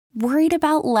Worried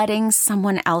about letting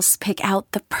someone else pick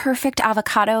out the perfect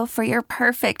avocado for your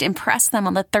perfect impress them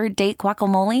on the third date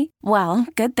guacamole? Well,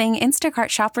 good thing Instacart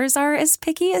shoppers are as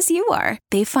picky as you are.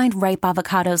 They find ripe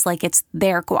avocados like it's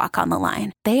their guac on the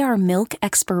line. They are milk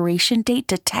expiration date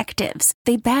detectives.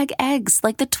 They bag eggs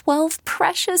like the 12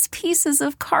 precious pieces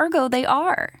of cargo they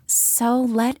are. So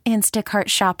let Instacart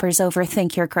shoppers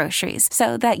overthink your groceries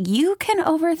so that you can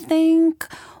overthink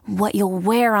what you'll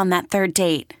wear on that third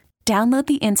date. Download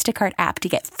the Instacart app to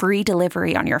get free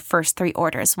delivery on your first 3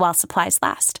 orders while supplies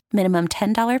last. Minimum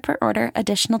 $10 per order.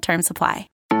 Additional terms apply.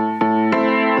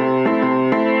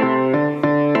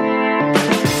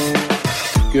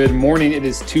 Good morning. It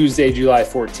is Tuesday, July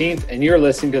 14th, and you're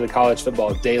listening to the College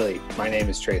Football Daily. My name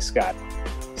is Trey Scott.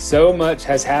 So much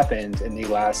has happened in the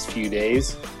last few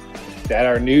days that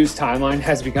our news timeline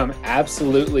has become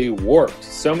absolutely warped.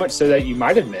 So much so that you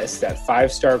might have missed that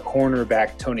 5-star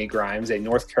cornerback Tony Grimes, a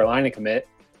North Carolina commit,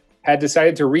 had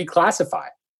decided to reclassify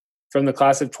from the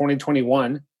class of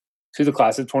 2021 to the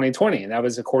class of 2020. And that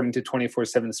was according to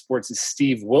 24/7 Sports'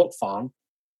 Steve Wiltfong,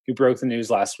 who broke the news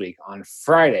last week on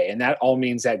Friday. And that all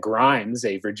means that Grimes,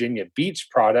 a Virginia Beach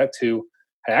product who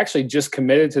had actually just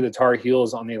committed to the Tar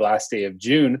Heels on the last day of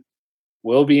June,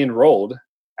 will be enrolled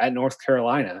at North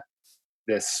Carolina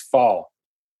this fall.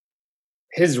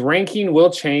 His ranking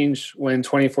will change when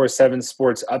 24/7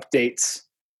 Sports updates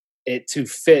it to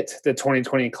fit the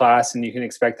 2020 class, and you can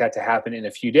expect that to happen in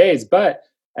a few days. But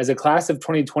as a class of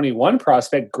 2021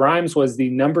 prospect, Grimes was the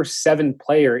number 7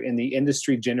 player in the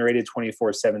industry-generated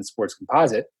 24/7 Sports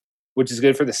composite, which is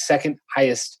good for the second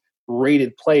highest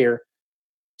rated player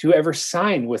to ever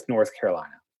sign with North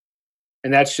Carolina.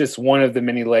 And that's just one of the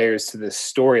many layers to this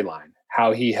storyline.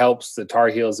 How he helps the Tar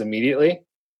Heels immediately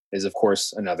is, of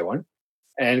course, another one.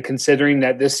 And considering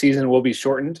that this season will be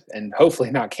shortened and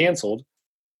hopefully not canceled,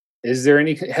 is there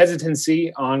any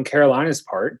hesitancy on Carolina's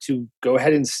part to go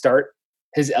ahead and start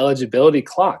his eligibility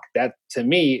clock? That, to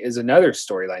me, is another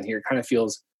storyline here. It kind of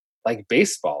feels like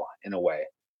baseball in a way.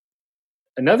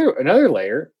 Another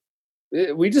layer,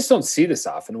 we just don't see this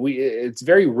often. It's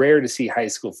very rare to see high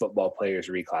school football players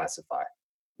reclassify.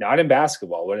 Not in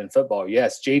basketball, but in football,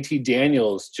 yes. JT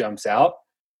Daniels jumps out.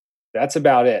 That's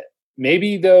about it.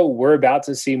 Maybe, though, we're about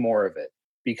to see more of it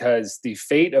because the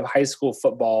fate of high school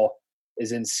football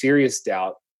is in serious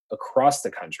doubt across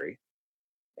the country.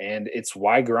 And it's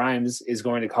why Grimes is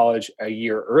going to college a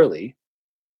year early.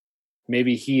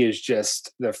 Maybe he is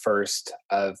just the first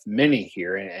of many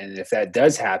here. And if that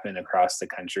does happen across the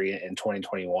country in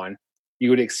 2021, you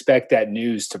would expect that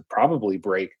news to probably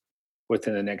break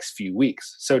within the next few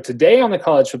weeks. So today on the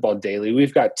College Football Daily,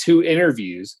 we've got 2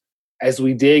 interviews as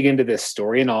we dig into this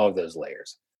story and all of those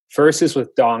layers. First is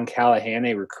with Don Callahan,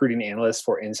 a recruiting analyst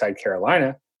for Inside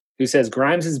Carolina, who says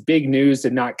Grimes' big news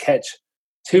did not catch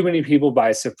too many people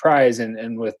by surprise.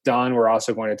 And with Don, we're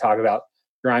also going to talk about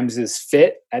Grimes'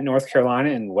 fit at North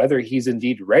Carolina and whether he's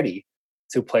indeed ready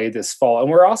to play this fall.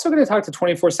 And we're also going to talk to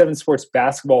 24/7 Sports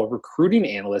basketball recruiting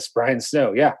analyst Brian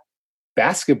Snow. Yeah,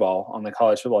 basketball on the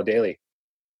College Football Daily.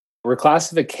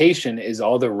 Reclassification is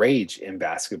all the rage in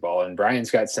basketball, and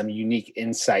Brian's got some unique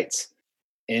insights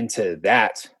into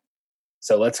that.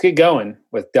 So let's get going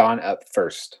with Don up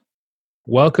first.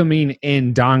 Welcoming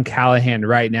in Don Callahan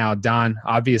right now. Don,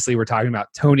 obviously we're talking about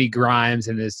Tony Grimes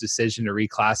and his decision to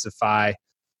reclassify.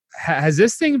 Has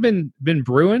this thing been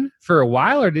brewing for a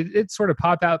while, or did it sort of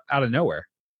pop out of nowhere?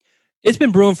 It's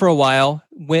been brewing for a while.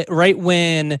 Right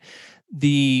when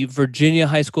the Virginia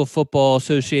High School Football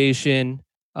Association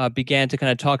began to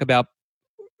kind of talk about,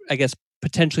 I guess,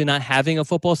 potentially not having a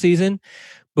football season,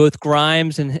 both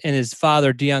Grimes and his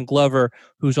father, Deion Glover,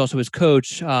 who's also his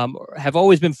coach, have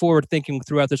always been forward-thinking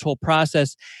throughout this whole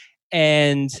process.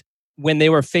 And when they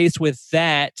were faced with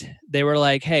that, they were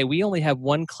like, hey, we only have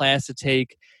one class to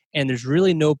take, and there's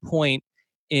really no point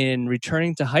in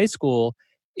returning to high school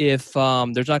if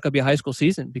there's not going to be a high school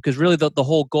season. Because really the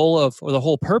whole goal of, or the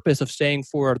whole purpose of staying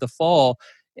for the fall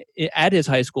at his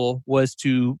high school was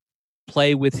to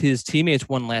play with his teammates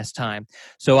one last time.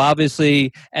 So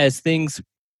obviously, as things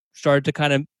started to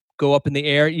kind of go up in the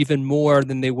air even more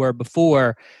than they were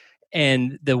before,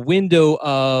 and the window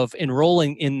of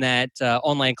enrolling in that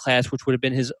online class, which would have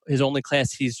been his only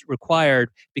class he's required,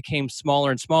 became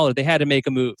smaller and smaller, they had to make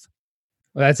a move.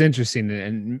 Well, that's interesting,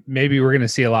 and maybe we're going to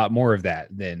see a lot more of that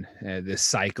then this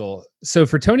cycle. So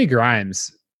for Tony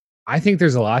Grimes, I think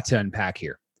there's a lot to unpack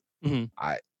here.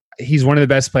 Mm-hmm. He's one of the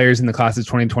best players in the class of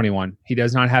 2021. He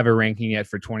does not have a ranking yet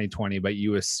for 2020, but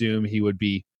you assume he would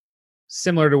be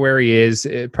similar to where he is,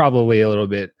 probably a little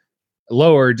bit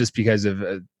lower just because of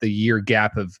the year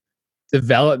gap of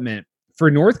development. For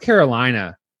North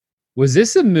Carolina, Was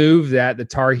this a move that the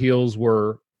Tar Heels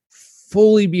were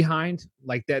fully behind?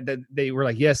 Like that they were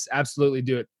like, yes, absolutely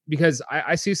do it. Because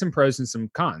I see some pros and some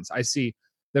cons. I see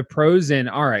the pros in,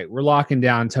 all right, we're locking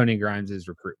down Tony Grimes'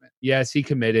 recruitment. Yes, he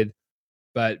committed,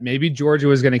 but maybe Georgia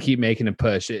was going to keep making a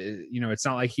push. It's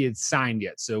not like he had signed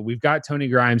yet. So we've got Tony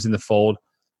Grimes in the fold,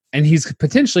 and he's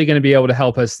potentially going to be able to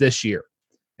help us this year.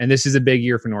 And this is a big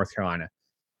year for North Carolina.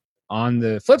 On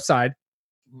the flip side,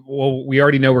 well, we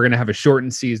already know we're going to have a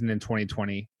shortened season in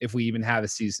 2020 if we even have a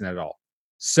season at all.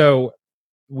 So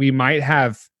we might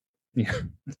have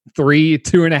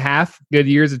 2.5 good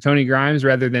years of Tony Grimes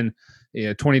rather than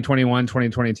 2021,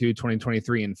 2022,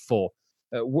 2023 in full.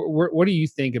 What do you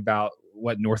think about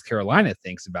what North Carolina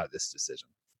thinks about this decision?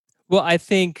 Well, I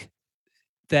think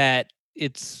that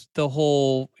it's the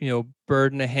whole,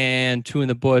 bird in the hand, two in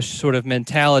the bush sort of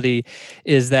mentality,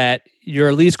 is that you're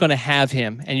at least going to have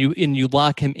him and you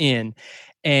lock him in.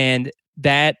 And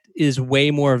that is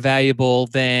way more valuable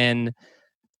than,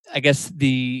 I guess,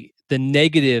 the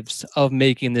negatives of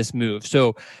making this move.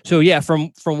 So yeah,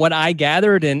 from what I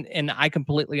gathered, and I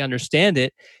completely understand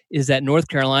it, is that North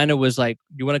Carolina was like,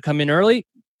 you want to come in early?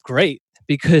 Great.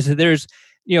 Because there's,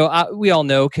 we all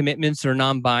know commitments are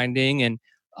non-binding, and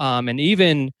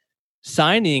even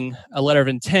signing a letter of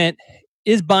intent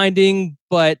is binding,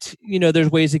 but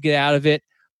there's ways to get out of it.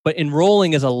 But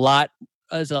enrolling is a lot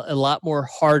more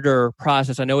harder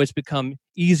process. I know it's become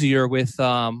easier with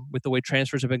the way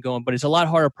transfers have been going, but it's a lot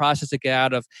harder process to get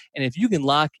out of. And if you can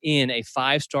lock in a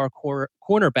 5-star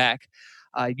cornerback,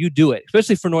 you do it,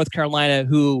 especially for North Carolina,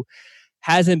 who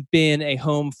hasn't been a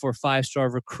home for 5-star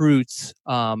recruits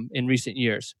in recent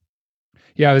years.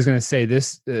 Yeah, I was going to say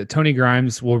this. Tony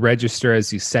Grimes will register as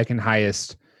the second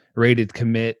highest rated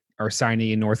commit or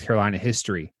signee in North Carolina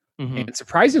history. Mm-hmm. And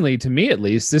surprisingly, to me at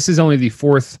least, this is only the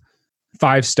 4th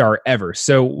 5-star ever.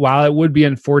 So while it would be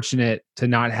unfortunate to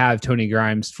not have Tony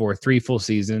Grimes for 3 full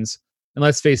seasons, and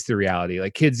let's face the reality,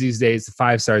 like kids these days, the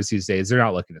 5-stars these days, they're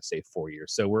not looking to stay 4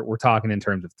 years. So we're talking in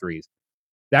terms of 3s.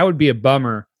 That would be a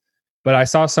bummer. But I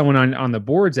saw someone on the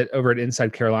boards over at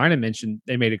Inside Carolina mentioned,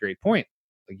 they made a great point.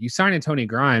 Like, you sign a Tony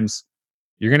Grimes,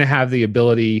 you're going to have the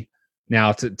ability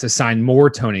now to sign more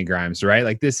Tony Grimes, right?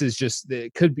 Like, this is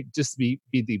it could be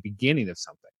the beginning of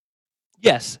something.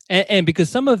 Yes, and because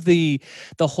some of the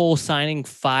whole signing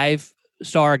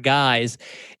 5-star guys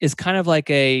is kind of like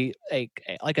a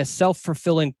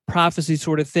self-fulfilling prophecy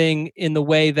sort of thing, in the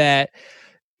way that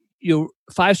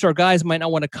 5-star guys might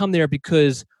not want to come there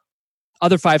because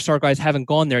other 5-star guys haven't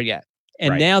gone there yet.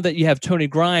 And now that you have Tony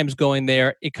Grimes going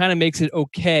there, it kind of makes it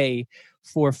okay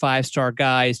for 5-star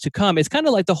guys to come. It's kind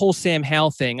of like the whole Sam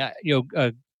Howell thing.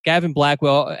 Gavin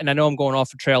Blackwell, and I know I'm going off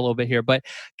the trail a little bit here, but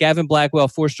Gavin Blackwell,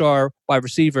 4-star wide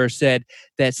receiver, said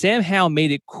that Sam Howell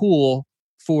made it cool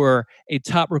for a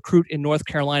top recruit in North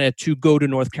Carolina to go to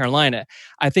North Carolina.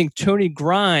 I think Tony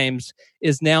Grimes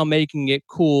is now making it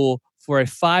cool for a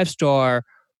 5-star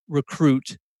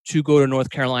recruit to go to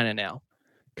North Carolina now.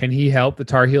 Can he help the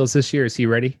Tar Heels this year? Is he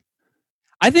ready?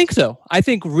 I think so. I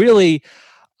think really,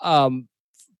 from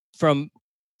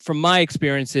my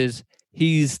experiences,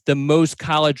 he's the most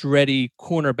college-ready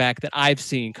cornerback that I've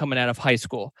seen coming out of high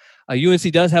school. UNC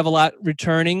does have a lot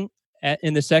returning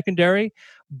in the secondary,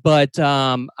 but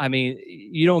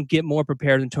you don't get more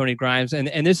prepared than Tony Grimes.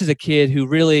 And this is a kid who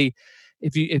really,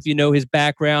 if you know his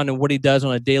background and what he does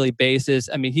on a daily basis,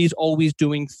 he's always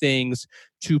doing things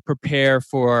to prepare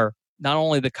for not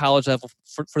only the college level,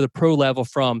 for the pro level,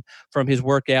 from his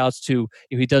workouts to,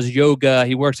 he does yoga.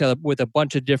 He works out with a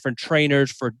bunch of different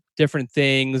trainers for different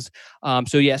things.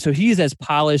 So he's as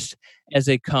polished as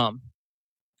they come.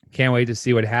 Can't wait to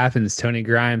see what happens. Tony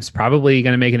Grimes probably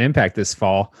going to make an impact this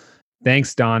fall.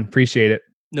 Thanks, Don. Appreciate it.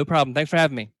 No problem. Thanks for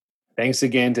having me. Thanks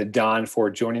again to Don for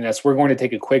joining us. We're going to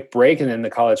take a quick break, and then the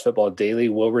College Football Daily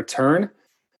will return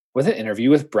with an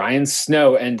interview with Brian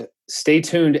Snow. And stay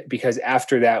tuned, because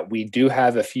after that, we do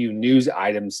have a few news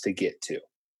items to get to.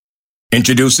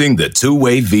 Introducing the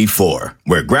two-way V4,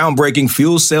 where groundbreaking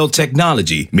fuel cell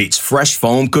technology meets fresh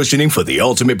foam cushioning for the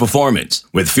ultimate performance.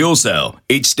 With fuel cell,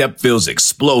 each step feels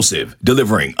explosive,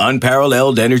 delivering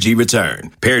unparalleled energy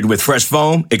return. Paired with fresh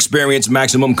foam, experience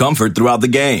maximum comfort throughout the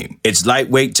game. Its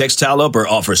lightweight textile upper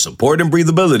offers support and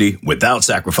breathability without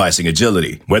sacrificing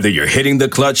agility. Whether you're hitting the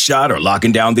clutch shot or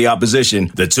locking down the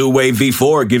opposition, the two-way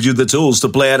V4 gives you the tools to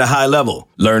play at a high level.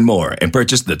 Learn more and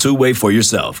purchase the two-way for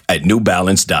yourself at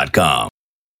newbalance.com.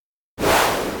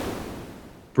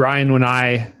 Brian, when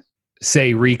I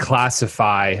say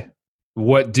reclassify,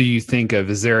 what do you think of?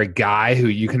 Is there a guy who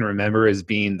you can remember as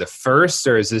being the first,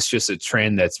 or is this just a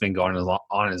trend that's been going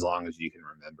on as long as you can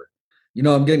remember?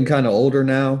 I'm getting kind of older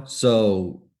now,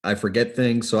 so I forget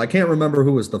things. So I can't remember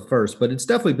who was the first, but it's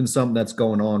definitely been something that's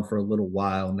going on for a little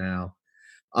while now.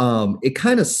 It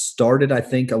kind of started, I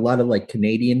think, a lot of like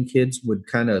Canadian kids would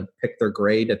kind of pick their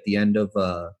grade at the end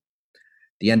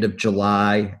of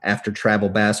July after travel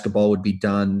basketball would be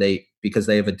done. Because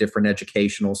they have a different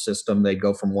educational system, they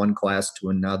go from one class to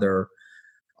another.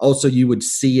 Also, you would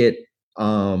see it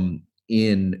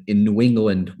in New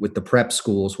England with the prep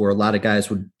schools, where a lot of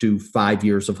guys would do 5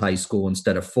 years of high school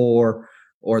instead of 4,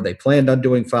 or they planned on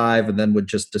doing 5 and then would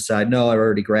just decide, no, I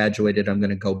already graduated, I'm going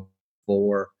to go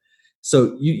 4.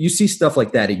 So you see stuff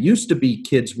like that. It used to be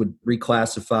kids would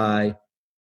reclassify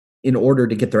in order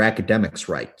to get their academics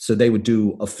right. So they would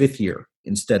do a 5th year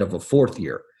instead of a 4th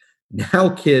year.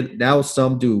 Now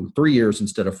some do 3 years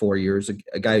instead of 4 years.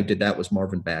 A guy who did that was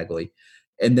Marvin Bagley.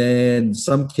 And then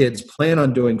some kids plan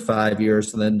on doing 5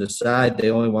 years and then decide they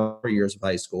only want 3 years of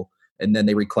high school, and then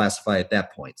they reclassify at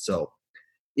that point. So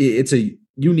it's a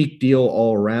unique deal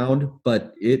all around,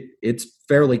 but it's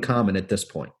fairly common at this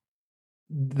point.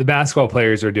 The basketball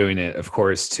players are doing it, of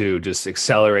course, to just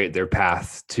accelerate their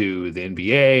path to the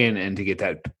NBA and to get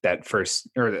that first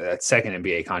or that second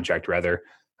NBA contract rather.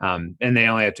 And they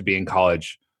only have to be in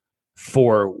college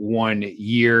for 1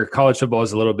 year. College football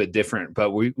is a little bit different,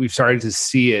 but we've started to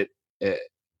see it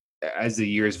as the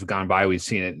years have gone by. We've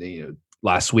seen it,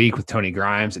 last week with Tony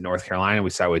Grimes at North Carolina. We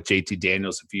saw it with JT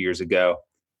Daniels a few years ago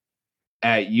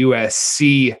at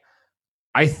USC.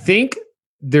 I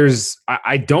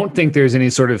don't think there's any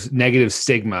sort of negative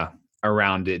stigma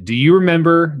around it. Do you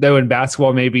remember, though, in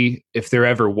basketball, maybe if there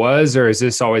ever was, or has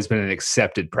this always been an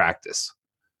accepted practice?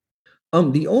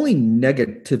 The only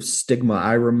negative stigma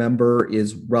I remember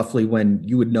is roughly when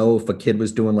you would know if a kid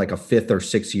was doing like a 5th or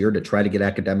 6th year to try to get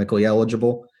academically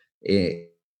eligible.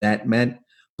 That meant,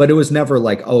 but it was never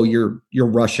like, oh, you're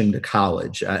rushing to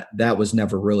college. That was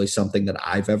never really something that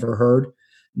I've ever heard.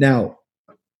 Now,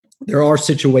 there are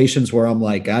situations where I'm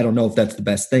like, I don't know if that's the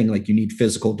best thing. Like, you need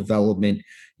physical development.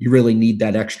 You really need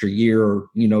that extra year,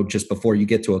 just before you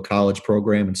get to a college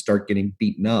program and start getting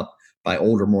beaten up by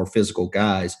older, more physical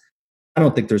guys. I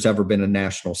don't think there's ever been a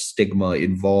national stigma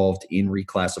involved in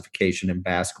reclassification in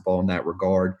basketball in that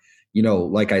regard.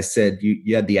 Like I said,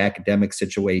 you had the academic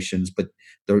situations, but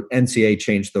the NCAA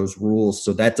changed those rules,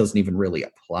 so that doesn't even really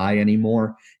apply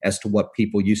anymore as to what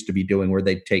people used to be doing, where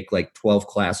they'd take like 12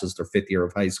 classes their 5th year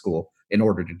of high school in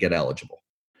order to get eligible.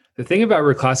 The thing about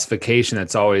reclassification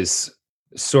that's always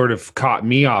sort of caught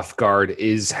me off guard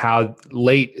is how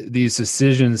late these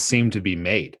decisions seem to be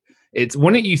made.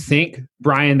 Wouldn't you think,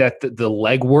 Brian, that the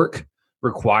legwork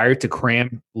required to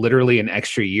cram literally an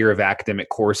extra year of academic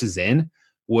courses in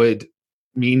would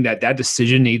mean that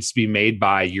decision needs to be made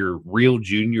by your real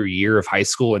junior year of high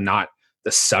school and not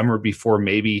the summer before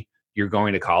maybe you're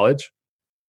going to college?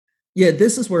 Yeah,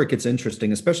 this is where it gets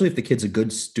interesting, especially if the kid's a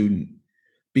good student,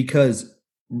 because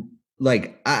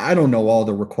I don't know all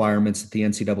the requirements that the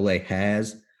NCAA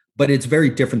has, but it's very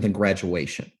different than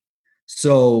graduation.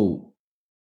 So,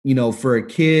 for a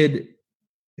kid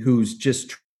who's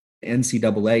just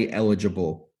NCAA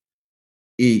eligible,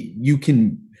 you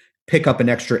can pick up an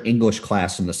extra English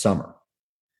class in the summer.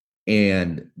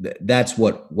 And that's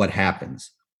what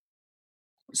happens.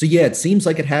 So yeah, it seems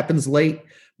like it happens late,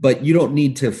 but you don't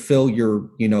need to fill your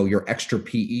extra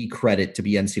PE credit to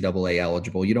be NCAA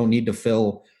eligible. You don't need to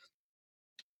fill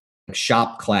a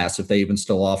shop class, if they even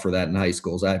still offer that in high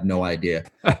schools. I have no idea.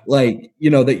 That you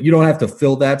don't have to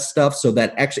fill that stuff. So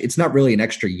that actually, it's not really an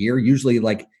extra year. Usually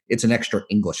it's an extra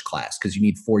English class because you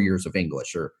need 4 years of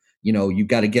English, or you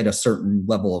got to get a certain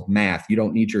level of math. You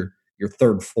don't need your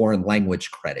third foreign language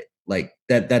credit.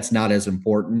 That's not as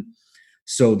important.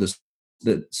 So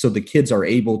the kids are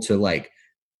able to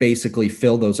basically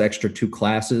fill those extra 2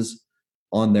 classes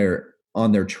on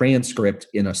their transcript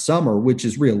in a summer, which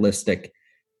is realistic,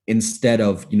 instead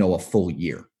of a full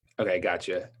year. Okay,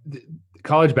 gotcha.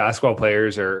 College basketball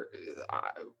players are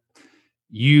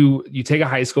you take a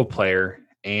high school player,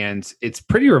 and it's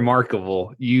pretty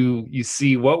remarkable. You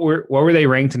see what were they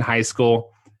ranked in high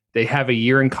school? They have a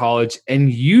year in college,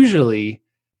 and usually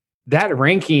that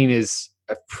ranking is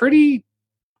a pretty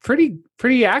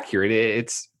accurate.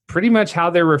 It's pretty much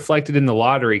how they're reflected in the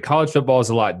lottery. College football is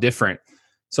a lot different.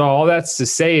 So all that's to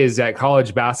say is that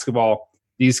college basketball,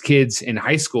 these kids in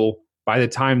high school, by the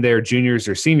time they're juniors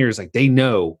or seniors, they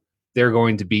know they're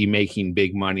going to be making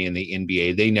big money in the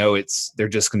NBA. They know they're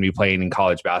just going to be playing in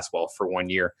college basketball for 1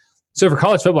 year. So for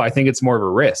college football, I think it's more of a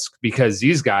risk, because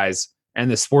these guys,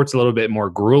 and the sport's a little bit more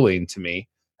grueling to me.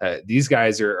 These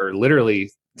guys are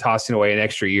literally tossing away an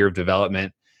extra year of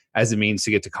development as a means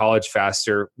to get to college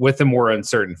faster with a more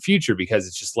uncertain future, because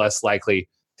it's just less likely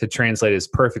to translate as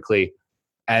perfectly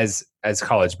as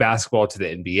college basketball to the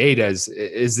NBA does.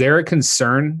 Is there a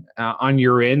concern on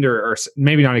your end, or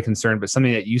maybe not a concern, but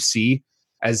something that you see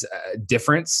as a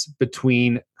difference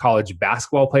between college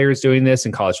basketball players doing this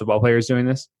and college football players doing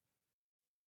this?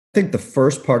 I think the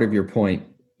first part of your point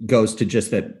goes to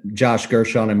just that Josh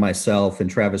Gershon and myself and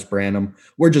Travis Branham,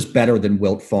 we're just better than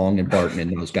Wilt Fong and Barton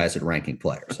and those guys at ranking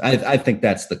players. I think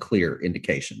that's the clear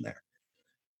indication there.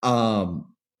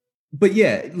 But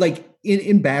yeah, like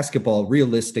in basketball,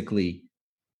 realistically,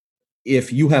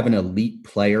 if you have an elite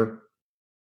player,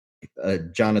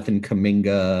 Jonathan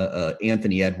Kuminga,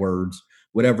 Anthony Edwards,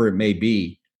 whatever it may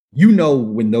be,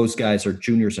 when those guys are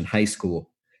juniors in high school,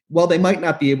 while they might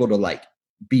not be able to like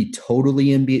be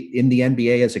totally in the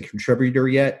NBA as a contributor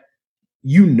yet,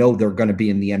 they're going to be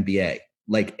in the NBA,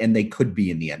 and they could be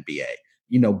in the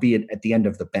NBA, be it at the end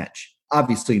of the bench.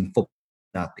 Obviously in football,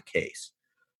 not the case.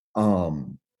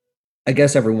 I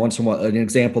guess every once in a while, an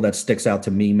example that sticks out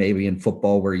to me maybe in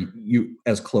football where you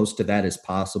as close to that as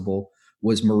possible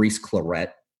was Maurice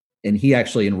Clarett. And he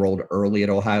actually enrolled early at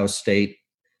Ohio State.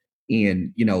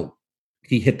 And,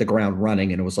 he hit the ground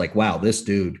running, and it was like, wow, this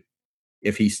dude,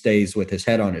 if he stays with his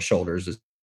head on his shoulders,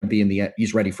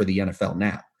 he's ready for the NFL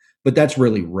now. But that's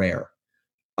really rare.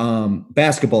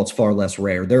 Basketball, it's far less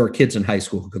rare. There are kids in high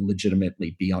school who could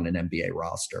legitimately be on an NBA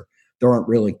roster. There aren't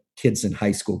really kids in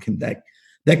high school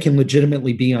that can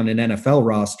legitimately be on an NFL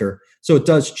roster. So it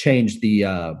does change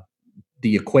the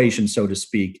equation, so to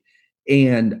speak.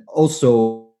 And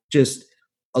also just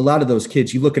a lot of those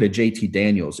kids, you look at a JT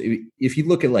Daniels, if you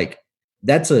look at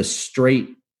that's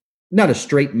not a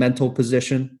straight mental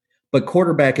position, but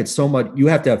quarterback, it's so much, you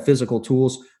have to have physical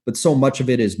tools, but so much of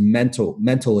it is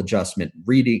mental adjustment,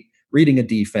 reading a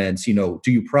defense, do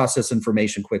you process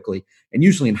information quickly? And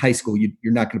usually in high school,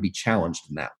 you're not going to be challenged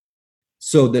in that.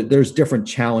 So there's different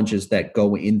challenges that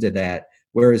go into that.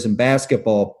 Whereas in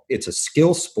basketball, it's a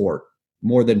skill sport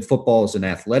more than football is an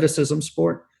athleticism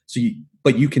sport.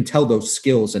 But you can tell those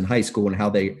skills in high school and how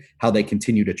they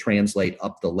continue to translate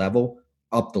up the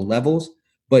levels.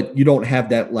 But you don't have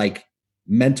that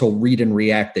mental read and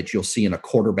react that you'll see in a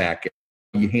quarterback.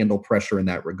 You handle pressure in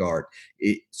that regard.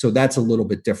 So that's a little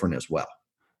bit different as well.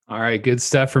 All right, good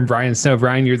stuff from Brian Snow.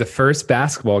 Brian, you're the first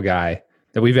basketball guy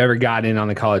that we've ever gotten in on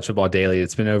the College Football Daily.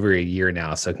 It's been over a year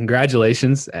now. So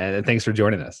congratulations, and thanks for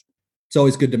joining us. It's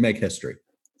always good to make history.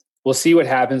 We'll see what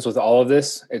happens with all of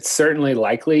this. It's certainly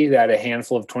likely that a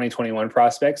handful of 2021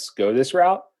 prospects go this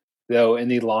route, though in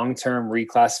the long-term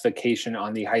reclassification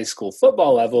on the high school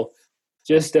football level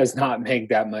just does not make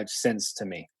that much sense to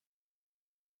me.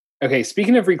 Okay,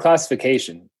 speaking of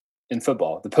reclassification in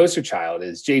football, the poster child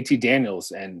is JT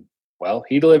Daniels, and, well,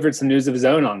 he delivered some news of his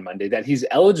own on Monday that he's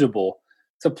eligible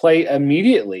to play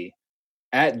immediately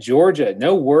at Georgia.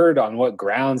 No word on what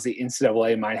grounds the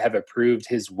NCAA might have approved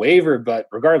his waiver, but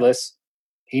regardless,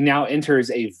 he now enters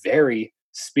a very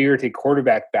spirited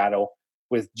quarterback battle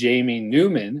with Jamie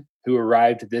Newman, who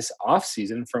arrived this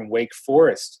offseason from Wake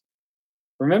Forest.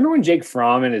 Remember when Jake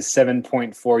Fromm and his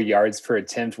 7.4 yards per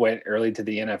attempt went early to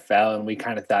the NFL, and we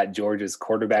kind of thought Georgia's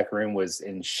quarterback room was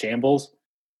in shambles?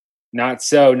 Not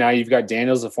so. Now you've got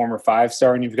Daniels, a former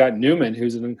 5-star, and you've got Newman,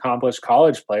 who's an accomplished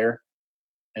college player.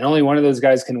 And only one of those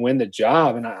guys can win the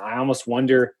job. And I almost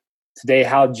wonder today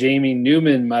how Jamie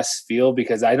Newman must feel,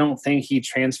 because I don't think he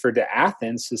transferred to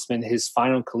Athens to spend his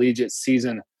final collegiate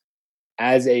season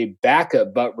as a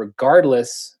backup. But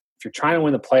regardless, if you're trying to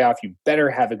win the playoff, you better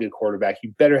have a good quarterback.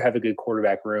 You better have a good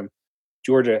quarterback room.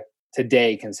 Georgia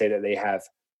today can say that they have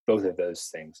both of those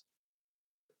things.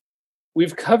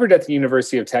 We've covered at the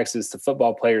University of Texas the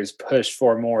football players' push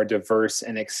for a more diverse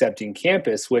and accepting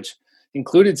campus, which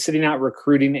included sitting out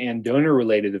recruiting and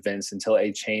donor-related events until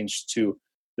a change to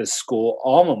the school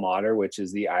alma mater, which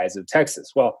is the Eyes of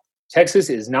Texas. Well, Texas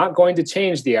is not going to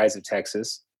change the Eyes of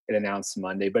Texas, it announced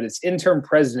Monday, but its interim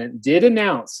president did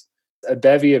announce a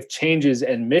bevy of changes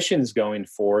and missions going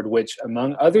forward, which,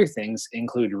 among other things,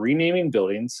 include renaming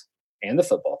buildings and the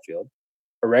football field,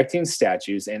 erecting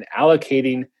statues, and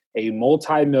allocating a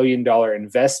multi-million-dollar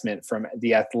investment from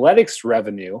the athletics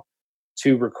revenue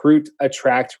to recruit,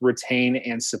 attract, retain,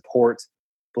 and support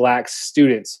Black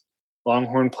students.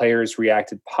 Longhorn players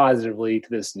reacted positively to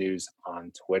this news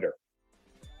on Twitter.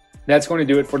 That's going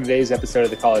to do it for today's episode of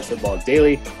the College Football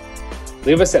Daily.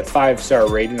 Leave us that 5-star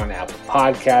rating on Apple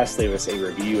Podcasts. Leave us a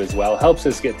review as well. Helps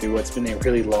us get through what's been a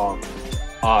really long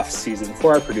off season.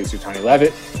 For our producer, Tony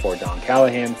Levitt, for Don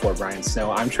Callahan, for Brian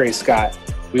Snow, I'm Trey Scott.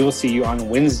 We will see you on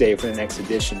Wednesday for the next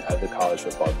edition of the College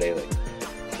Football Daily.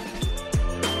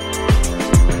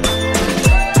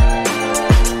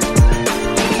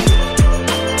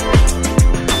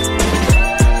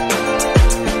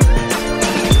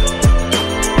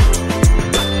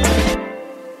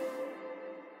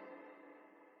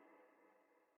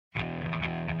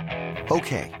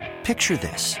 Okay, picture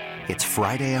this. It's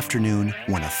Friday afternoon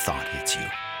when a thought hits you.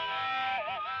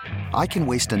 I can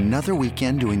waste another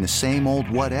weekend doing the same old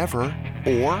whatever,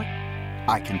 or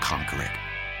I can conquer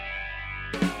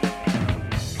it.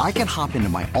 I can hop into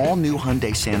my all-new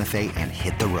Hyundai Santa Fe and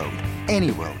hit the road.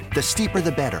 Any road. The steeper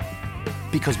the better.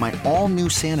 Because my all-new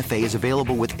Santa Fe is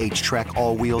available with H-Track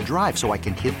all-wheel drive, so I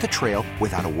can hit the trail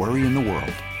without a worry in the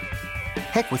world.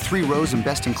 Heck, with 3 rows and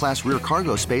best-in-class rear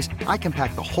cargo space, I can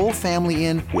pack the whole family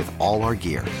in with all our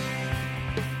gear.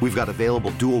 We've got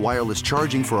available dual wireless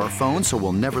charging for our phones, so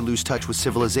we'll never lose touch with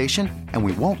civilization, and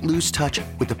we won't lose touch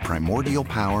with the primordial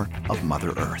power of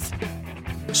Mother Earth.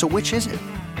 So which is it?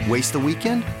 Waste the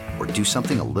weekend or do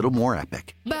something a little more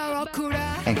epic?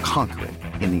 And conquer it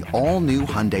in the all-new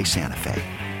Hyundai Santa Fe.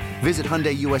 Visit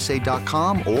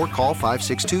HyundaiUSA.com or call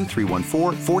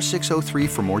 562-314-4603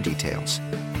 for more details.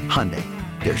 Hyundai,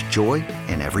 there's joy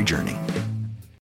in every journey.